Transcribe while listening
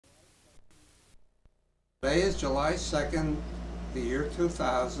Today is July 2nd, the year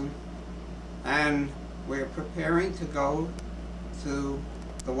 2000, and we're preparing to go to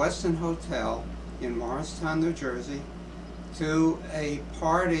the Westin Hotel in Morristown, New Jersey, to a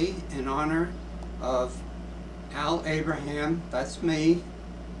party in honor of Al Abraham, that's me,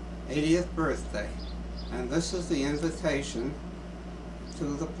 80th birthday. And this is the invitation to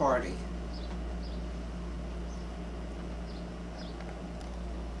the party.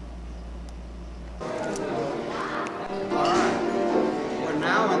 We're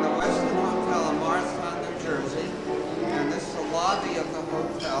now in the Westin Hotel in Morristown, New Jersey, and this is the lobby of the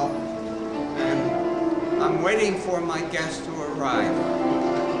hotel, and I'm waiting for my guests to arrive.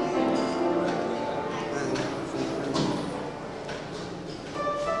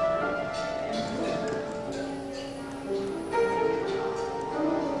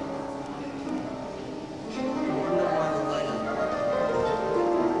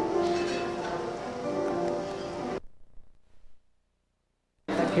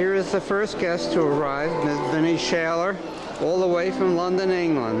 Here is the first guest to arrive, Ms. Vinnie Shaler, all the way from London,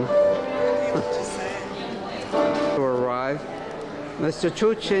 England. To arrive, Mr.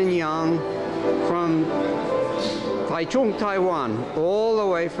 Chu Chin Yang from Taichung, Taiwan, all the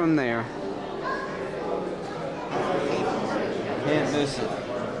way from there. Can't miss it.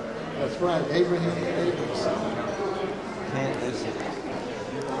 That's right, Abraham Abrams. Can't miss it.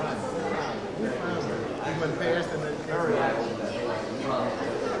 He went past and then carried.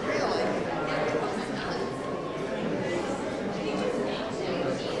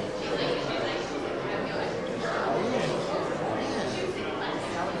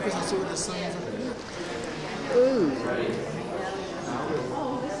 Because I saw the signs up there. Ooh.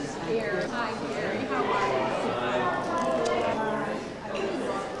 Oh, this is Gary. Hi, Gary. How are you?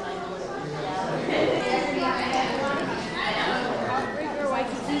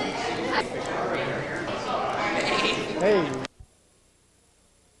 Hey.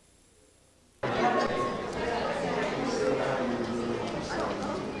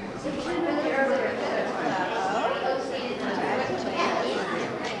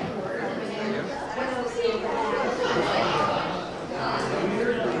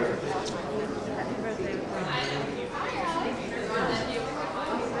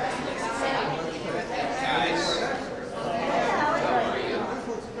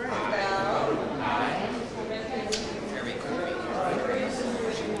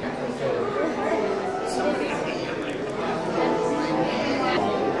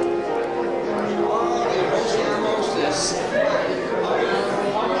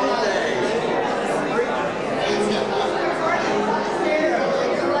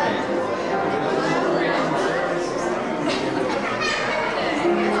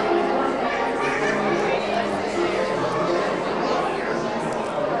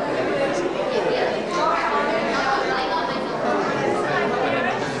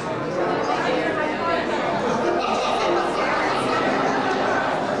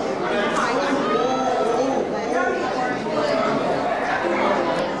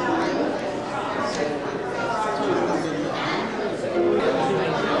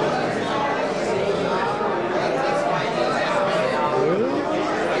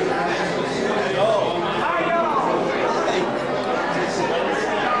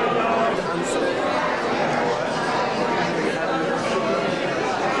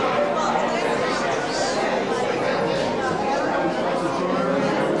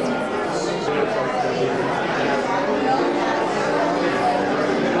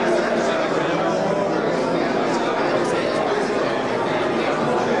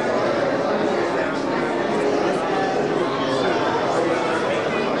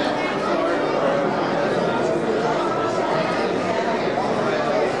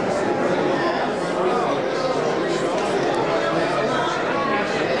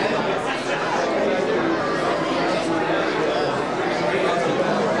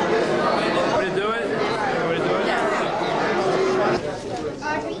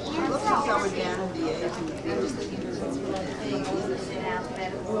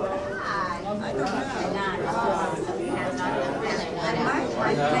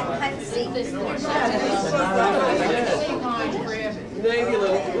 Maybe a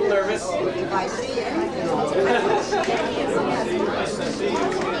little nervous.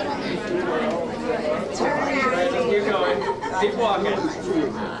 Keep going. Keep walking.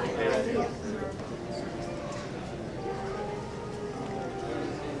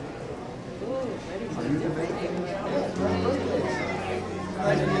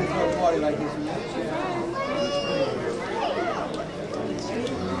 I didn't even throw a party like this.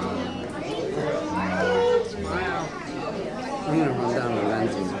 I'm going to run down the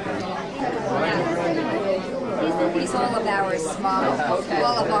lens. It's all of ours, Mom.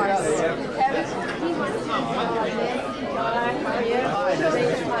 All of ours.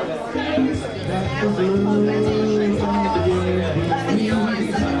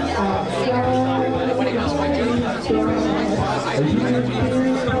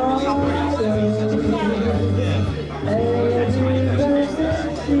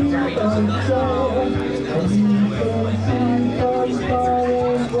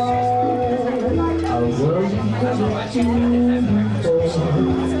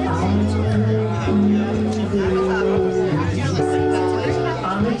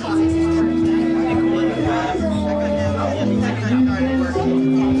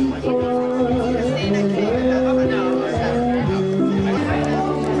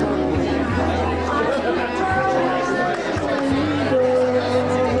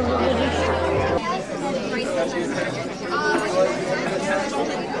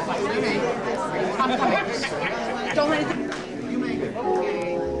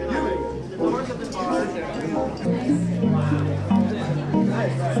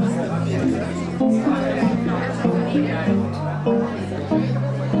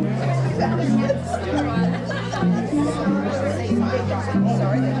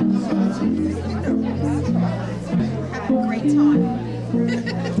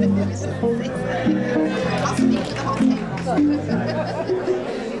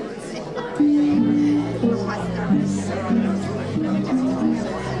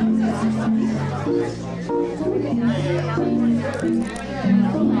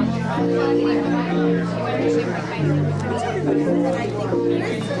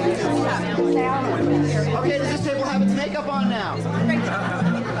 Okay, does this table have its makeup on now?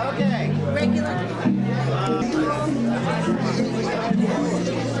 Okay.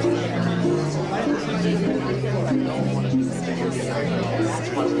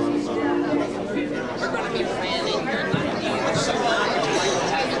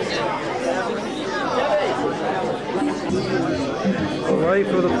 Life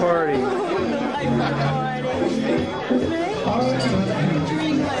of the party.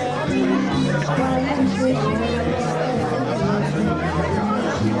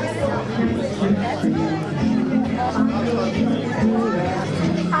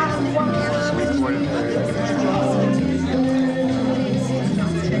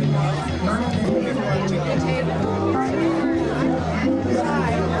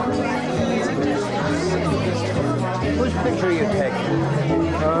 Which picture you taking?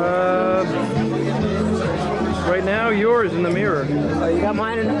 Right now, yours in the mirror. Oh, you got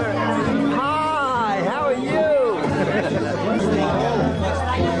mine in the mirror. Hi, how are you?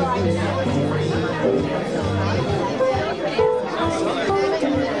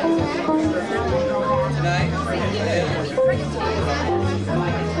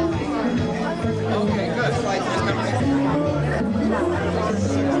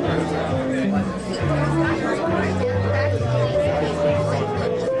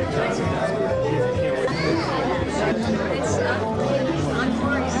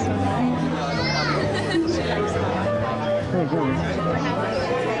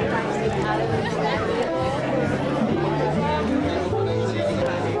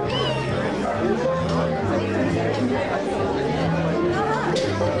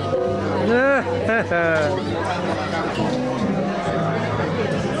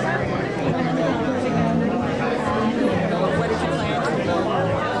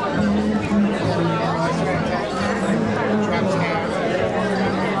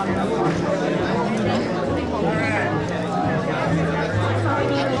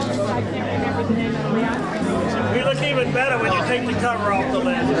 We look even better when you take the cover off the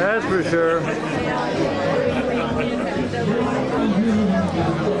lid. That's for sure.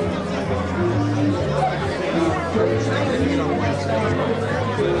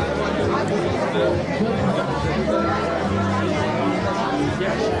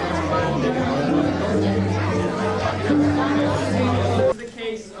 The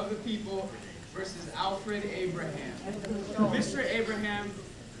case of the people versus Alfred Abraham. Mr.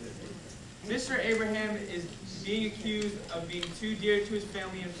 Abraham is being accused of being too dear to his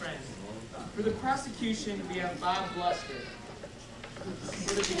family and friends. For the prosecution, we have Bob Bluster.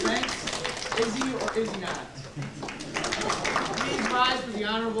 For the defense, is he or is he not? Please rise for the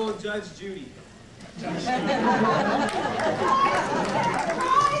Honorable Judge Judy.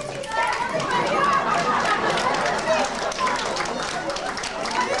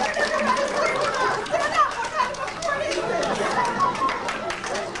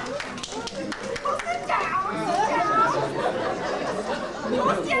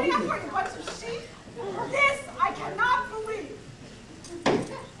 Standing up for you, bunch of sheep? This I cannot believe.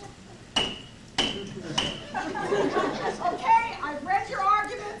 Okay, I've read your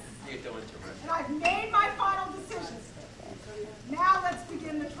arguments. And I've made my final decision. Now let's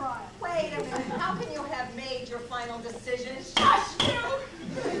begin the trial. Wait a minute. How can you have made your final decision? Shush, you!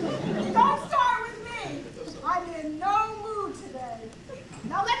 Don't start with me. I'm in no mood today.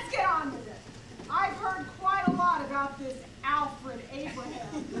 Now let's get on with it. I've heard quite a lot about this Alfred Abraham.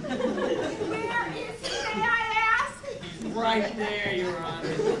 Where is he, may I ask? He's right there, Your Honor.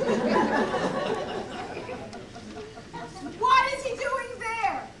 What is he doing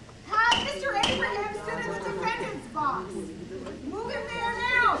there? Have Mr. Abraham sit in the defendant's box. Move him there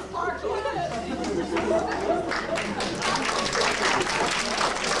now, Sparky.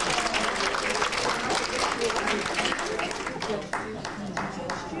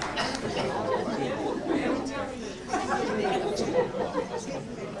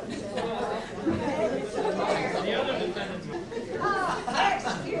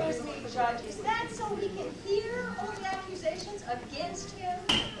 Excuse me, Judge. Is that so we can hear all the accusations against him?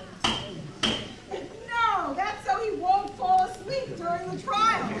 No, that's so he won't fall asleep during the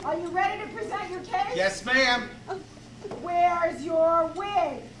trial. Are you ready to present your case? Yes, ma'am. Where's your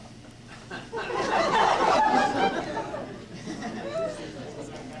wig?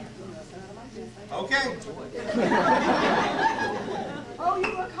 Okay. Oh,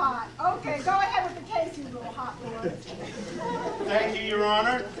 you look hot. Okay, go ahead with the case, you little hot boy. Thank you, Your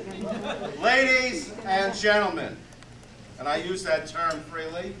Honor. Ladies and gentlemen, and I use that term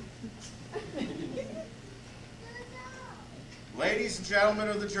freely. Ladies and gentlemen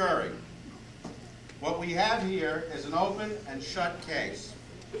of the jury, what we have here is an open and shut case.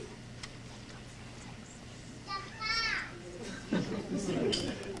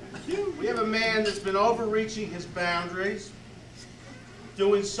 We have a man that's been overreaching his boundaries,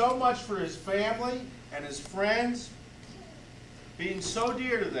 doing so much for his family and his friends, being so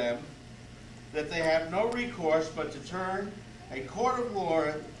dear to them that they have no recourse but to turn a court of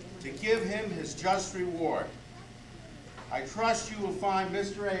law to give him his just reward. I trust you will find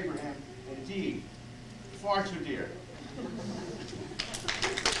Mr. Abraham indeed far too dear.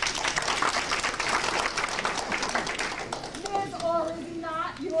 Ms. Or is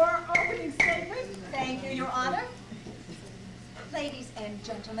not your opening statement? Thank you, Your Honor. Ladies and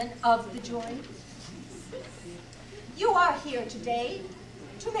gentlemen of the jury, you are here today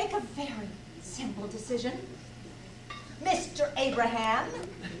to make a very simple decision. Mr. Abraham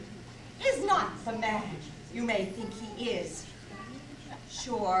is not the man you may think he is.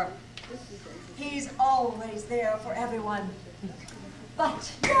 Sure, he's always there for everyone,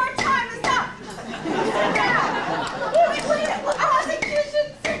 but your time is up! Sit down! Wait,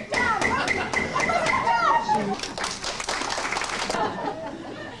 prosecution, sit down!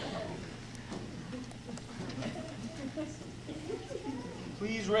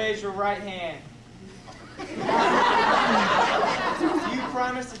 Please raise your right hand. Do you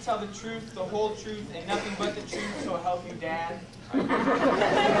promise to tell the truth, the whole truth, and nothing but the truth, so help you, Dad?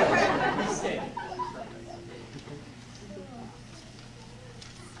 Sit.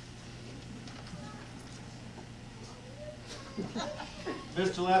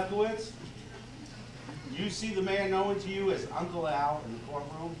 Mr. Lefkowitz, you see the man known to you as Uncle Al in the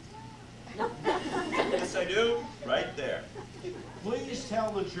courtroom? Yes, I do. Right there. Please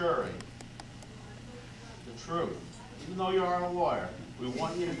tell the jury the truth. Even though you are a lawyer, we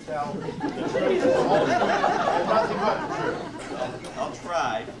want you to tell the truth, the whole truth, and nothing but the truth. I'll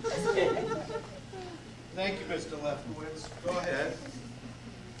try. Thank you, Mr. Lefkowitz. Go ahead.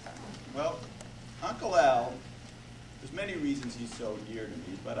 Well, Uncle Al, there's many reasons he's so dear to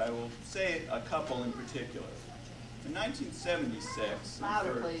me, but I will say a couple in particular. In 1976,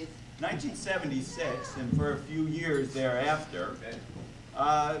 Louder, please. 1976, and for a few years thereafter,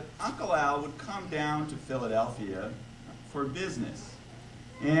 Uncle Al would come down to Philadelphia for business.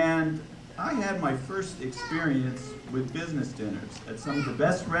 And I had my first experience with business dinners at some of the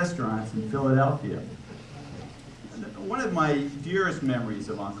best restaurants in Philadelphia. One of my dearest memories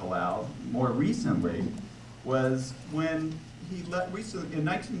of Uncle Al, more recently, was when he left, in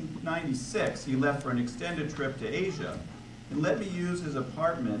 1996, he left for an extended trip to Asia and let me use his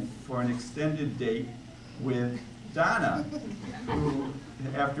apartment for an extended date with Donna, who,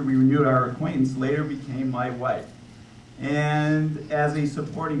 after we renewed our acquaintance, later became my wife. And as a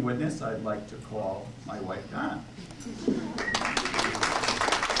supporting witness, I'd like to call my wife Donna.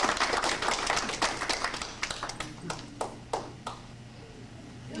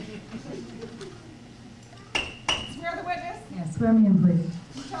 Swear the witness? Yes, swear me in, please.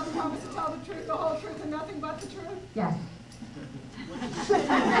 You tell the promise to tell the truth, the whole truth, and nothing but the truth? Yes.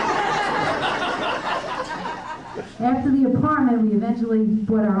 After the apartment, we eventually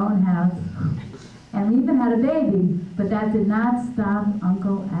bought our own house. And we even had a baby, but that did not stop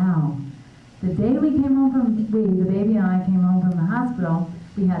Uncle Al. The day we came home from, the baby and I came home from the hospital,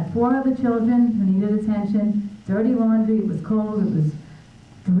 we had 4 other children who needed attention, dirty laundry, it was cold, it was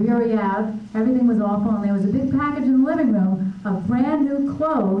dreary out, everything was awful, and there was a big package in the living room of brand new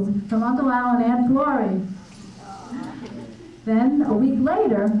clothes from Uncle Al and Aunt Florrie. Then, a week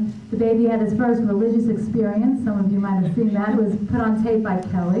later, the baby had his first religious experience. Some of you might have seen that. It was put on tape by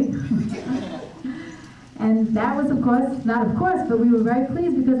Kelly. And that was, of course, not of course, but we were very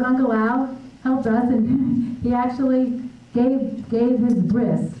pleased because Uncle Al helped us, and he actually gave his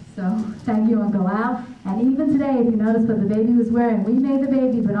bris. So, thank you, Uncle Al. And even today, if you notice what the baby was wearing, we made the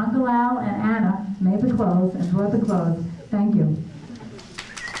baby, but Uncle Al and Anna made the clothes and brought the clothes. Thank you.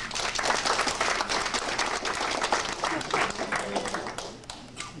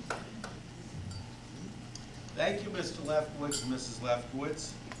 Thank you, Mr. Lefkowitz and Mrs.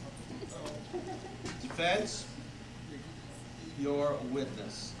 Lefkowitz. Defense, your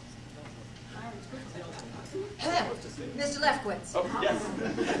witness. Mr. Lefkowitz. Oh, yes.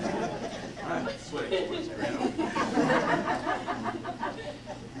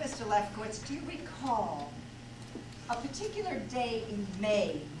 Mr. Lefkowitz, do you recall a particular day in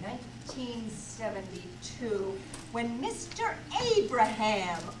May 1972 when Mr.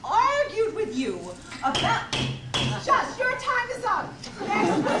 Abraham argued with you about... Shush, your time is up.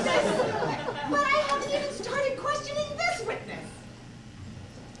 Next witness. But I haven't even started questioning this witness.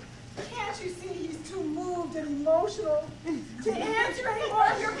 Can't you see he's too moved and emotional to answer any more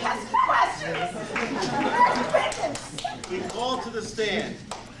of your pesky questions? Next witness. We call to the stand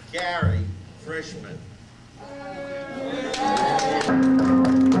Gary Frischman.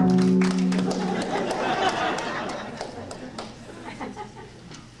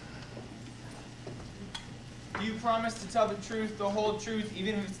 Do you promise to tell the truth, the whole truth,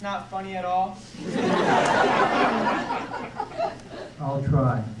 even if it's not funny at all? I'll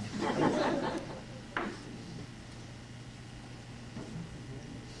try.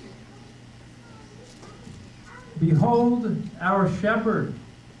 Behold our shepherd,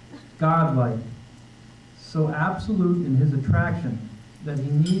 godlike, so absolute in his attraction that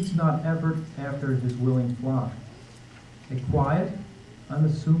he needs not effort after his willing flock. A quiet,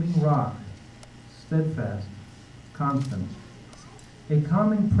 unassuming rock, steadfast, constant. A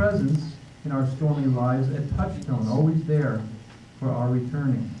calming presence in our stormy lives, a touchstone always there for our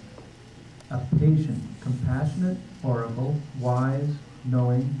returning. A patient, compassionate oracle, wise,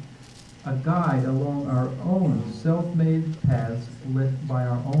 knowing, a guide along our own self-made paths lit by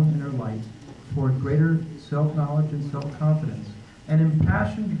our own inner light toward greater self-knowledge and self-confidence. An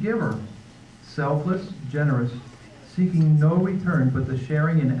impassioned giver, selfless, generous, seeking no return but the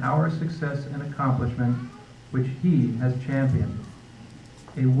sharing in our success and accomplishment which he has championed.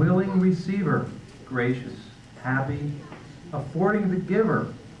 A willing receiver, gracious, happy, affording the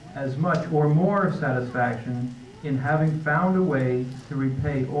giver as much or more satisfaction in having found a way to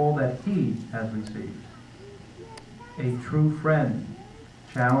repay all that he has received. A true friend,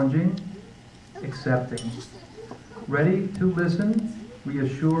 challenging, accepting, ready to listen,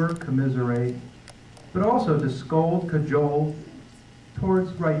 reassure, commiserate, but also to scold, cajole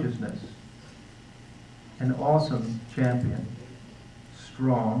towards righteousness. An awesome champion,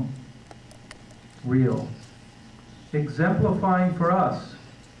 strong, real, exemplifying for us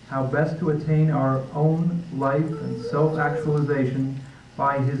how best to attain our own life and self-actualization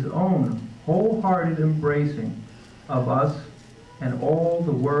by his own wholehearted embracing of us and all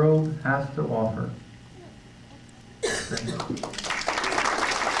the world has to offer. Thank you.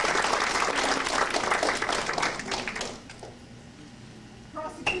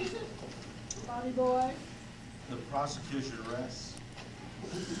 Prosecution. Bobby boy. The prosecution rests.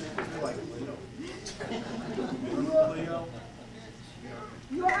 You're like Leo. Leo.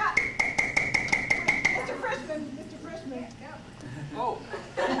 You are up. Mr. Frischman. Mr. Frischman. Oh.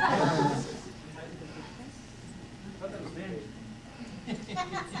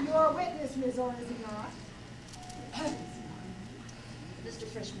 You are a witness, Ms. Or is he not? Mr.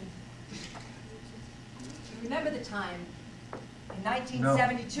 Frischman, you remember the time in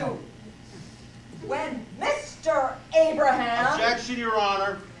 1972 No. when Mr. Abraham... Objection, Your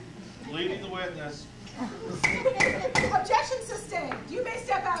Honor. Leading the witness. Objection sustained. You may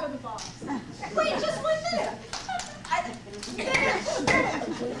step out of the box. Wait, just 1 minute. Finish.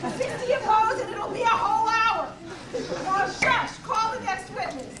 60 opposed and it'll be a whole hour. Now shush. Call the next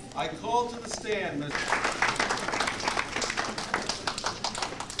witness. I call to the stand, Mr.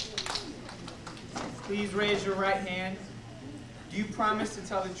 Please raise your right hand. Do you promise to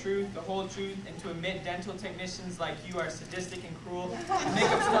tell the truth, the whole truth, and to admit dental technicians like you are sadistic and cruel, and make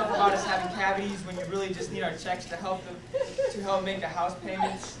up stuff about us having cavities when you really just need our checks to help make the house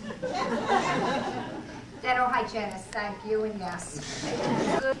payments? Dental hygienist, thank you, and yes.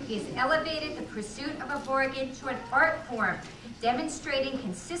 He's elevated the pursuit of a bargain to an art form, demonstrating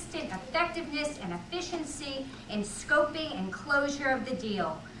consistent effectiveness and efficiency in scoping and closure of the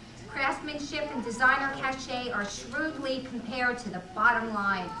deal. Craftsmanship and designer cachet are shrewdly compared to the bottom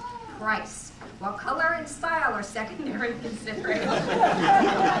line, price, while color and style are secondary considerations.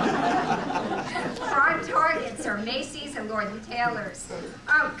 Prime targets are Macy's and Lord & Taylor's.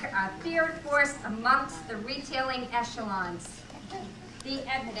 A third force amongst the retailing echelons. The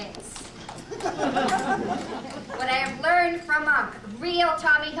evidence. What I have learned from real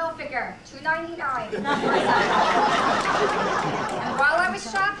Tommy Hilfiger, $2.99. And while I was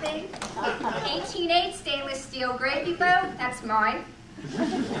shopping, 18/8 stainless steel gravy boat, that's mine.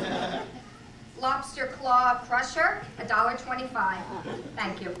 Lobster claw crusher, $1.25.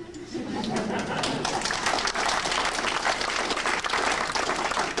 Thank you.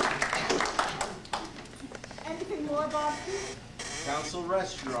 Anything more, Bob? Council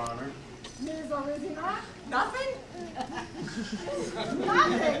rests, Your Honor. Ms. Original? Nothing?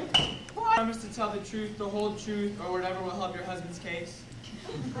 Nothing? What? Promise to tell the truth, the whole truth, or whatever will help your husband's case.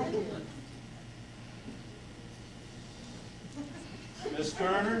 I do. Miss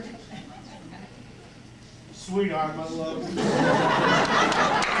Turner? Sweetheart, my love.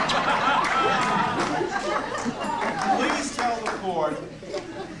 Please tell the court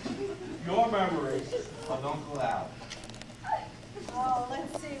your memory of Uncle Al. Oh,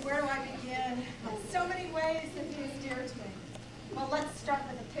 let's see, where do I begin? So many ways that he is dear to me. Well, let's start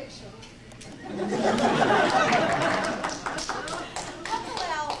with a picture. Uncle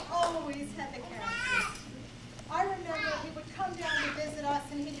Al always had the characters. I remember he would come down to visit us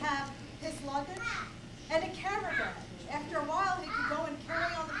and he'd have his luggage and a camera bag. After a while, he could go and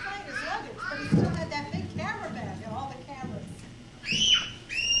carry on the plane his luggage, but he still had that big camera bag and all the cameras.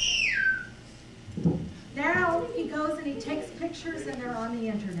 Now he goes and he takes pictures and they're on the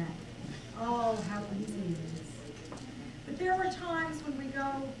internet. Oh, how easy it is. But there were times when we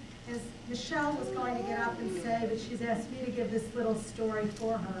go, as Michelle was going to get up and say, but she's asked me to give this little story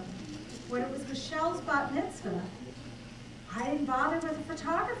for her. When it was Michelle's bat mitzvah, I didn't bother with a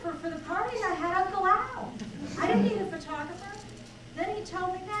photographer for the party. I had Uncle Al. I didn't need a photographer. Then he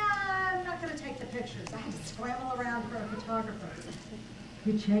told me, nah, I'm not going to take the pictures. I had to scramble around for a photographer.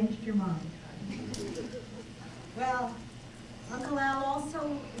 You changed your mind. Well, Uncle Al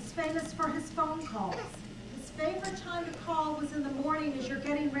also is famous for his phone calls. His favorite time to call was in the morning as you're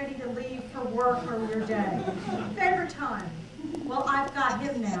getting ready to leave for work or your day. Favorite time. Well, I've got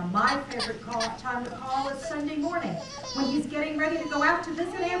him now. My favorite time to call is Sunday morning when he's getting ready to go out to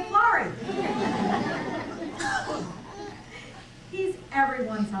visit Aunt Florrie. He's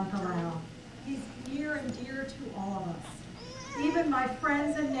everyone's Uncle Al. He's near and dear to all of us. Even my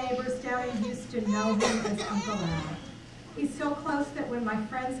friends and neighbors down in Houston know him as Uncle Al. He's so close that when my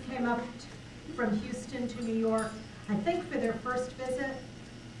friends came up from Houston to New York, I think for their first visit,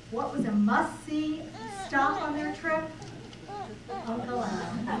 what was a must-see stop on their trip? Uncle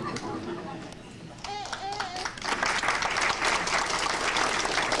Al.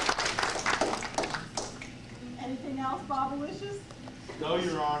 Anything else, Bobalicious? No,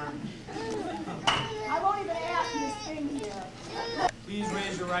 Your Honor. I won't even ask this thing here. Please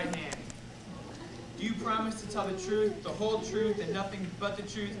raise your right hand. Do you promise to tell the truth, the whole truth, and nothing but the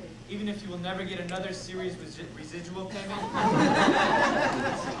truth, even if you will never get another series residual payment?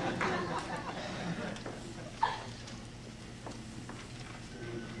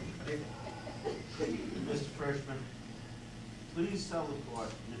 Mr. Frischman, please tell the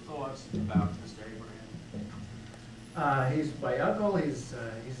court your thoughts about Mr. Abraham. He's my uncle. He's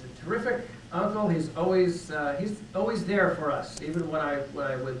a terrific uncle. He's always there for us. Even when I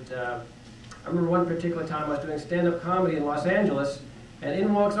would, I remember one particular time I was doing stand-up comedy in Los Angeles, and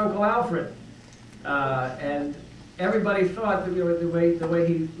in walks Uncle Alfred, and everybody thought that, the way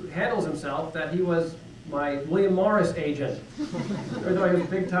he handles himself, that he was my William Morris agent. Even though he was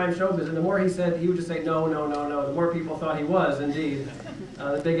big-time showbiz, and the more he said, he would just say no, no, no, no. The more people thought he was indeed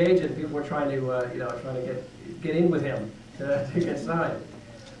the big agent. People were trying to, trying to get in with him to get signed.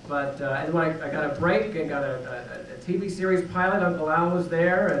 But and when I got a break and got a TV series pilot, Uncle Al was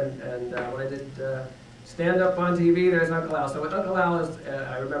there, and when I did stand up on TV, there's Uncle Al. So Uncle Al is,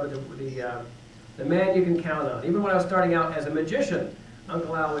 I remember the man you can count on. Even when I was starting out as a magician,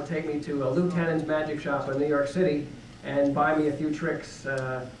 Uncle Al would take me to a Lieutenant's magic shop in New York City and buy me a few tricks,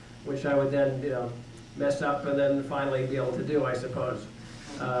 which I would then, mess up and then finally be able to do, I suppose.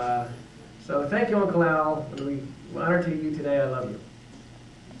 So thank you, Uncle Al. We honor to you today. I love you.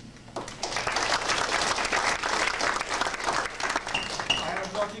 I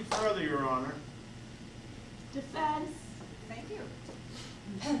have nothing further, Your Honor. Defense. Thank you.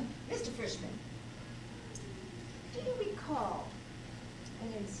 Mr. Frischman, do you recall an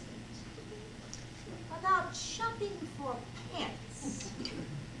incident about shopping for pants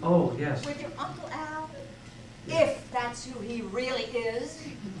Oh, yes. with your Uncle Al? If that's who he really is.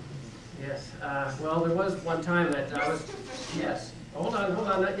 Yes. Well, there was one time that I was... Yes. Hold on,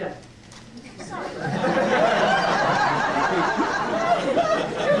 not yet. Sorry.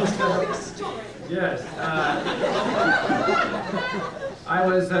 Yes. I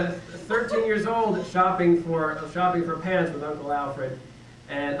was 13 years old shopping for pants with Uncle Alfred,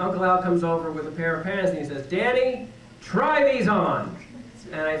 and Uncle Al comes over with a pair of pants and he says, "Danny, try these on."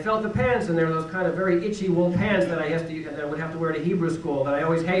 And I felt the pants, and they were those kind of very itchy wool pants that I would have to wear to Hebrew school that I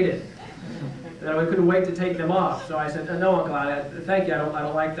always hated. And I couldn't wait to take them off. So I said, "No, Uncle Al, thank you, I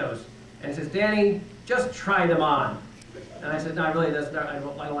don't like those." And he says, "Danny, just try them on." And I said, "No, I really, I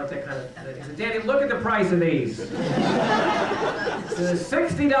don't like that kind of thing." He said, "Danny, look at the price of these." The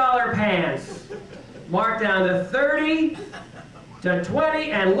 $60 pants, marked down to 30 to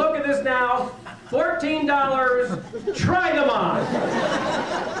 20, and look at this now, $14, try them on.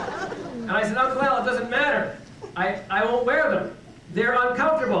 And I said, "Uncle Al, it doesn't matter. I won't wear them. They're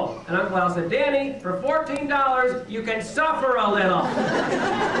uncomfortable." And Uncle Al said, "Danny, for $14, you can suffer a little."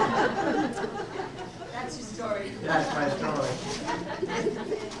 That's your story. That's my story.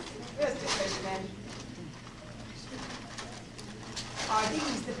 Mr. Frischman, are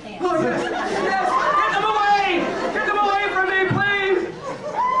these the pants? Oh, yes. Yes. Get them away! Get them away from me, please!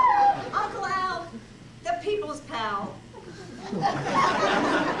 Uncle Al, the people's pal.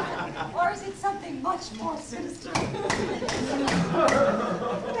 Or is it something much more sinister?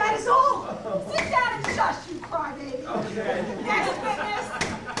 That is all. Sit down and shush, you crybaby. Okay. Next witness.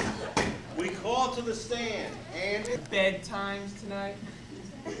 We call to the stand, and Bedtimes tonight.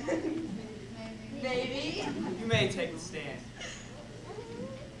 Maybe. You may take the stand.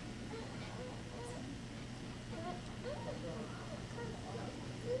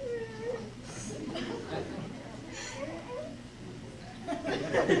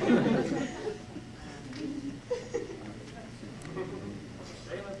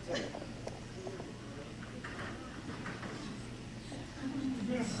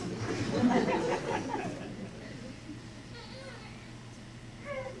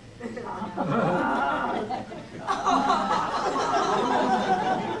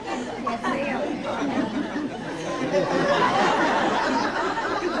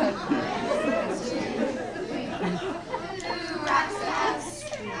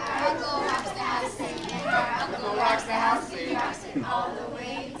 All the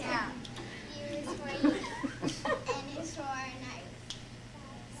way down. U is for you. N is for nice.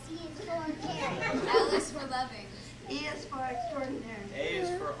 C is for caring. L is for loving. E is for extraordinary. A is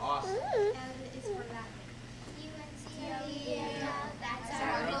for awesome. L is for laughing. U-N-C-L-E-A-L. That's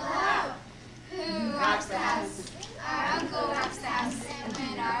our Uncle Al. Who rocks the house? Our uncle rocks the house. And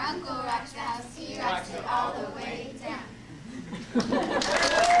when our uncle rocks the house, he rocks it all the way down.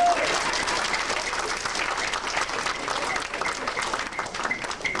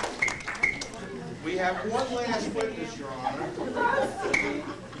 we have one last witness, Your Honor.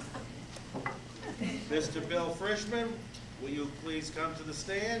 Mr. Bill Frischman, will you please come to the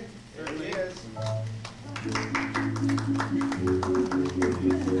stand? There he is.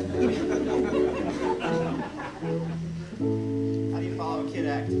 How do you follow a kid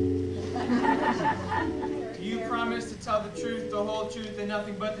act? Do you promise to tell the truth, the whole truth, and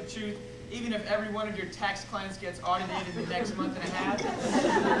nothing but the truth, even if every one of your tax clients gets audited in the next month and a half?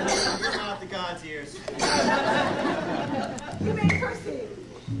 Your mouth to God's ears. You may proceed.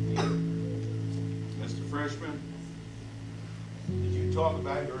 Mr. Frischman, did you talk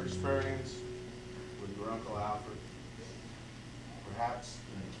about your experience with your Uncle Alfred? Perhaps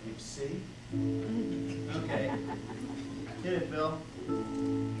in Cube C? Okay. Hit it, Bill.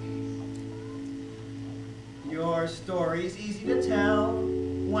 Your story's easy to tell.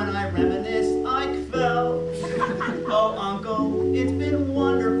 When I reminisce, I fell. Oh, Uncle, it's been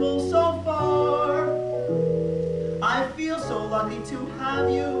wonderful so far. I feel so lucky to have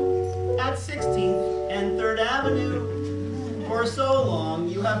you at 16th and 3rd Avenue. For so long,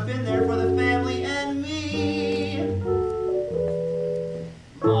 you have been there for the family and me.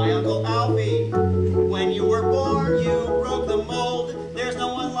 My Uncle Alfie, when you were born, you broke the mold. There's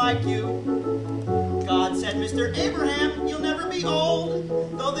no one like you. God said And Mr. Abraham, you'll never be old,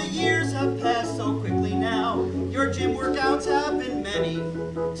 though the years have passed so quickly now. Your gym workouts have been many,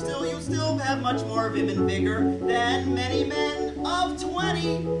 still you still have much more vim and vigor than many men of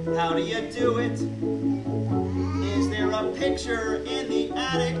 20. How do you do it? Is there a picture in the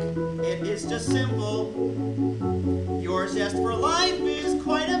attic? It is just simple. Your zest for life is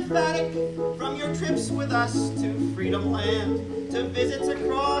quite emphatic. From your trips with us to Freedom Land, to visits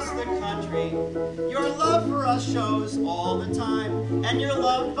across the country, your love for us shows all the time, and you're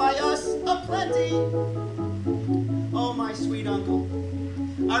loved by us aplenty. Oh, my sweet uncle,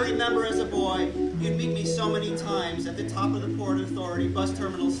 I remember as a boy, you'd meet me so many times at the top of the Port Authority bus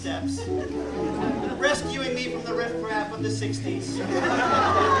terminal steps, rescuing me from the riffraff of the 60s.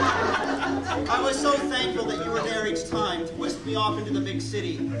 I was so thankful that you were there each time to whisk me off into the big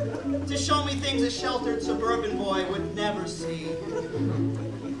city, to show me things a sheltered suburban boy would never see.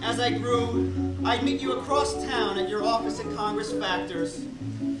 As I grew, I'd meet you across town at your office at Congress Factors.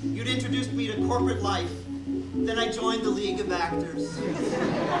 You'd introduce me to corporate life. Then I joined the League of Actors.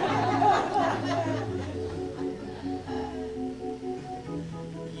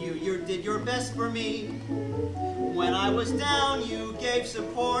 You did your best for me. When I was down, you gave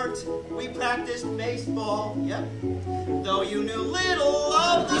support. We practiced baseball, yep. Though you knew little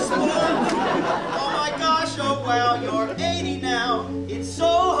of the sport. Oh my gosh, oh wow, you're 80 now. It's so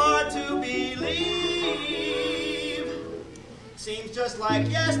hard to believe. Seems just like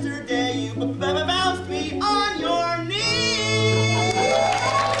yesterday you bounced me on your knees.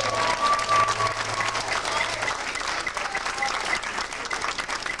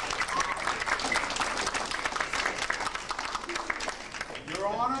 Your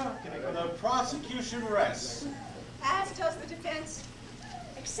Honor, the prosecution rests. As does the defense,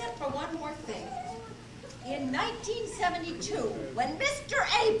 except for one more thing. In 1972, when Mr.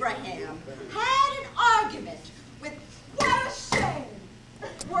 Abraham had an argument with... What a shame!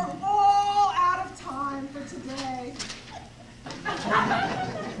 We're all out of time for today.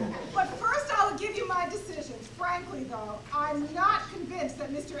 But first I'll give you my decisions. Frankly, though, I'm not convinced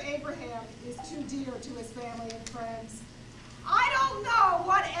that Mr. Abraham is too dear to his family and friends. I don't know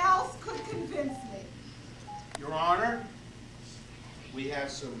what else could convince me. Your Honor, we have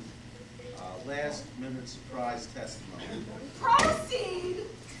some last-minute surprise testimony. Proceed!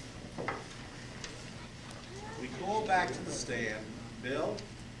 We call back to the stand Bill,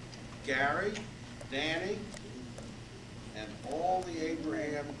 Gary, Danny, and all the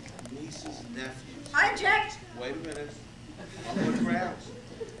Abraham nieces and nephews. I object. Wait a minute. On what grounds?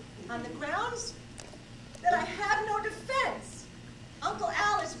 On the grounds that I have no defense. Uncle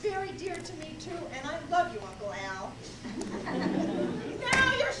Al is very dear to me, too, and I love you, Uncle Al.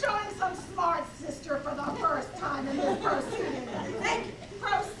 Now you're showing some smart, sister, for the first time in this proceeding. Thank you.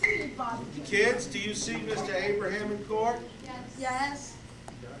 Proceed, Bobby. Kids, do you see Mr. Abraham in court? Yes.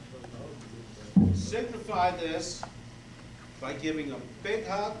 Signify this by giving a big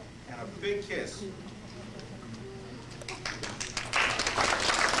hug and a big kiss.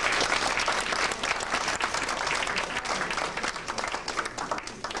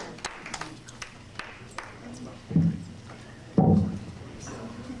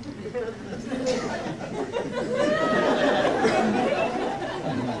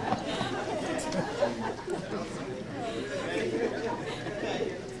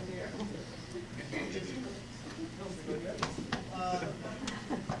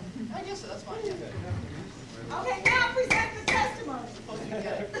 I guess that's fine. Okay, now present the testimony.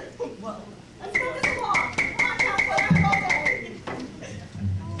 Well, let's move this along. Come on, Counselor, I'm all day.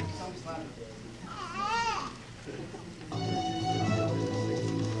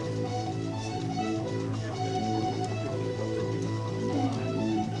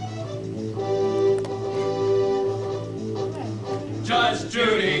 Judge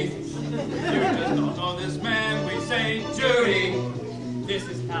Judy, you just don't know this man, we say Judy. This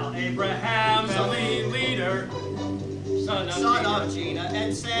is Al Abraham, family leader, son of Gina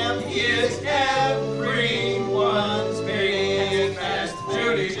and Sam. He is everyone's best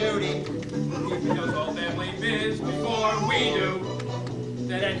Judy. He knows all family biz before we do.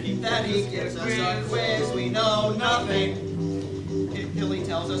 Then he gives us a quiz, we know nothing. Billy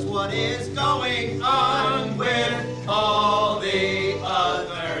tells us what is going on with all the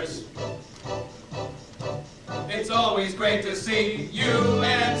others. It's always great to see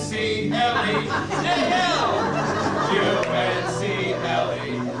UNC Ellie. AL! UNC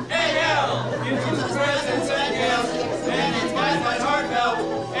Ellie. AL! Gives us presents and gifts, and inspires my heartfelt,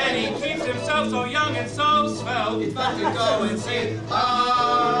 and he keeps himself so young and so svelte. It's fun to go and see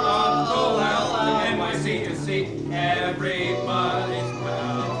Uncle Al, NYC to see everybody's well.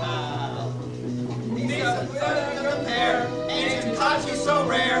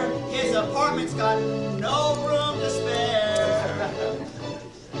 got no room to spare.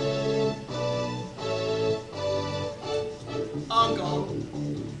 Uncle,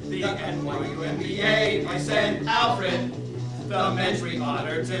 The NYU MBA, I sent Alfred, the mentary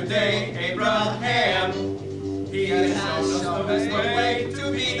honor today, Abraham. He has shown us the best way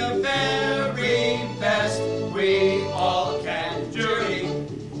to be the very best we all can. Judy,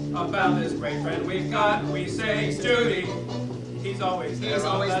 about this great friend we've got, we say Judy. He's always there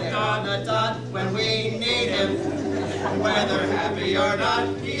on the dot when we need him. Whether happy or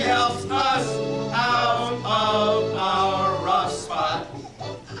not, he helps us out of our rough spot.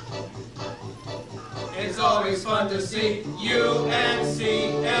 It's always fun to see U-N-C-L-A-L.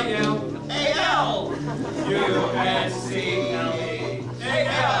 U-N-C-L-E-A-L.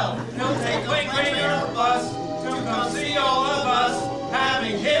 He'll take a plane or a bus to come see all of us.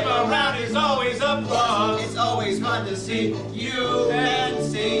 Having him around is always a plus. It's always fun to see U-N-C-L-E-A-L.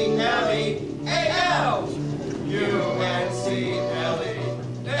 U-N-C-L-E-A-L.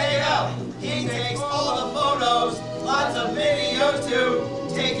 He takes all the photos, lots of videos too.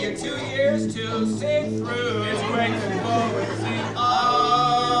 Take you 2 years to sit through. It's great to go and see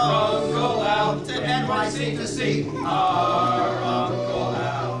our Uncle Al, to NYC to see our Uncle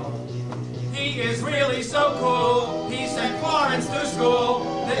Al. He is really so cool. He sent Florence to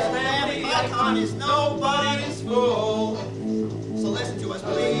school. This family icon is nobody's fool. So listen to us,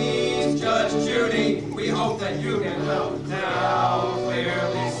 please, Judge Judy. We hope that you can now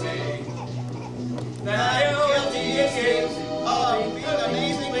clearly see that guilty is of being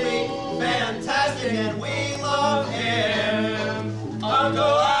amazingly fantastic, and we love him, Uncle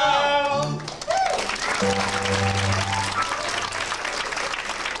Al.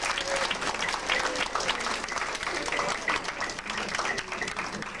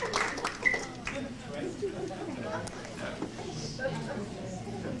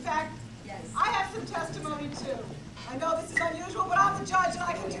 In fact, I have some testimony too. I know this is unusual, but I'm the judge and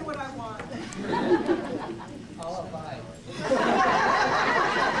I can do what I want.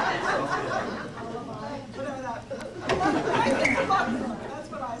 Whatever that. That's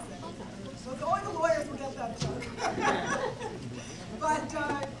what I say. So only the lawyers will get that joke. But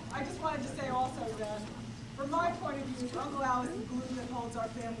I just wanted to say also that, from my point of view, Uncle Al is the glue that holds our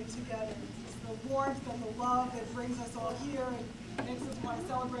family together. It's the warmth and the love that brings us all here and makes us want to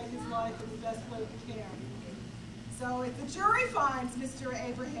celebrate his life in the best way we can. So if the jury finds Mr.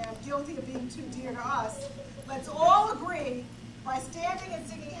 Abraham guilty of being too dear to us, let's all agree by standing and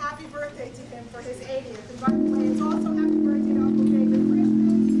singing happy birthday to him for his 80th. And by the way, it's also happy birthday to Uncle David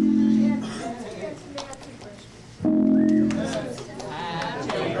Christmas and to Nancy Christmas.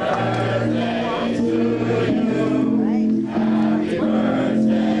 Happy birthday to you. Happy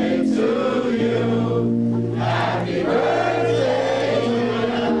birthday to you. Happy birthday to you.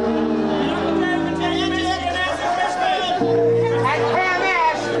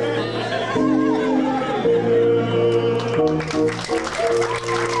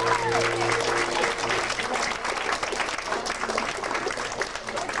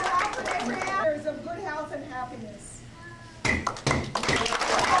 Of good health and happiness.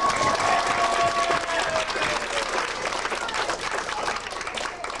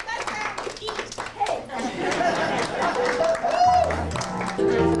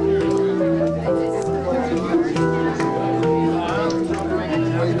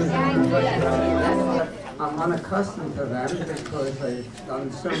 I'm unaccustomed to them because I've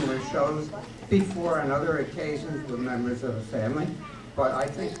done similar shows before on other occasions with members of the family, but I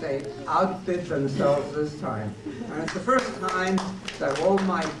think they outdid themselves this time. And it's the first time that all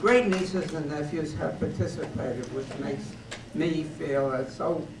my great nieces and nephews have participated, which makes me feel it's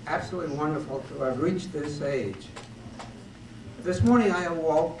so absolutely wonderful to have reached this age. This morning I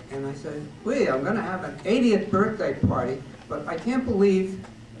awoke and I said, wait, I'm going to have an 80th birthday party, but I can't believe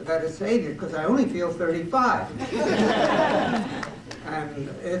that it's 80 because I only feel 35. And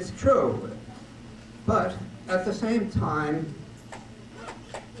it's true. But at the same time,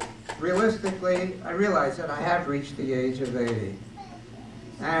 realistically, I realize that I have reached the age of 80.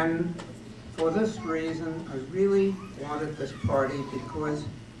 And for this reason, I really wanted this party because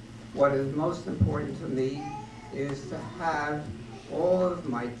what is most important to me is to have all of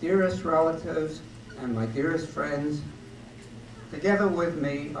my dearest relatives and my dearest friends together with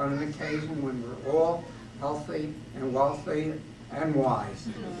me on an occasion when we're all healthy and wealthy and wise.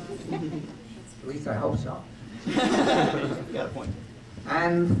 At least I hope so. You got a point.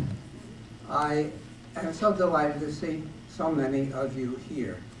 And I am so delighted to see so many of you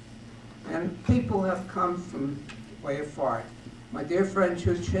here. And people have come from way afar. My dear friend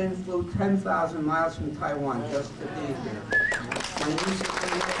Chu Chin flew 10,000 miles from Taiwan just to be here. My nieces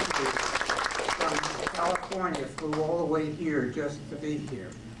and nephews California, flew all the way here just to be here.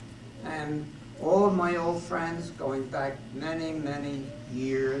 And all of my old friends, going back many, many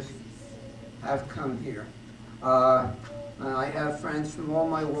years, have come here. I have friends from all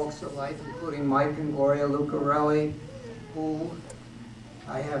my walks of life, including Mike and Gloria Lucarelli, who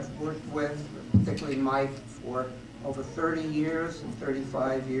I have worked with, particularly Mike, for over 30 years and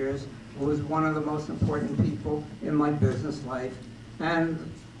 35 years, who was one of the most important people in my business life. And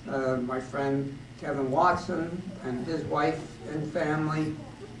my friend Kevin Watson and his wife and family,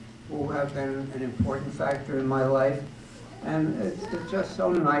 who have been an important factor in my life. And it's just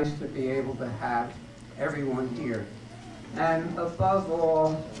so nice to be able to have everyone here. And above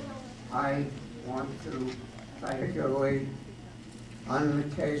all, I want to particularly, on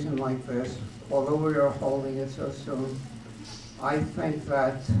an occasion like this, although we are holding it so soon, I would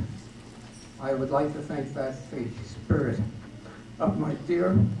like to think that the spirit of my dear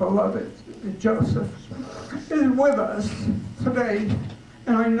beloved Joseph is with us today.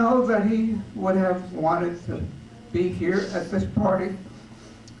 And I know that he would have wanted to be here at this party,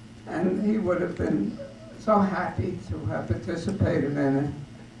 and he would have been so happy to have participated in it.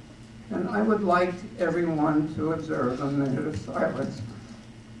 And I would like everyone to observe a minute of silence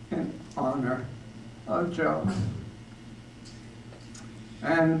in honor of Joe.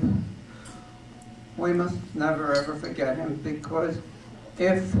 And we must never ever forget him, because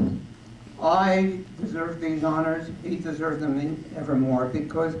if I deserve these honors, he deserved them evermore,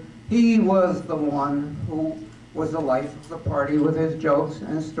 because he was the one who was the life of the party with his jokes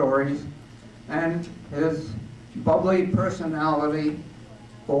and stories and his bubbly personality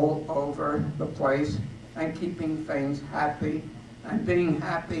all over the place, and keeping things happy and being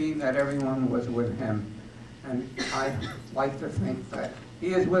happy that everyone was with him. And I like to think that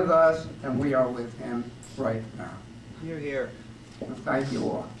he is with us and we are with him right now. You're here. Well, thank you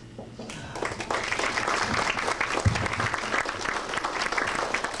all.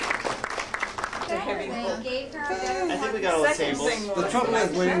 I think we got all the tables. The trouble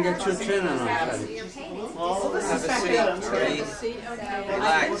is we didn't get your chin on our Well, Have a seat.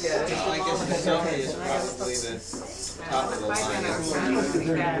 Relax. I guess the selfie is probably the top of the line.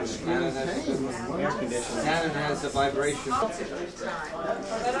 Canon has the vibration.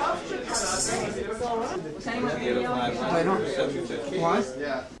 What?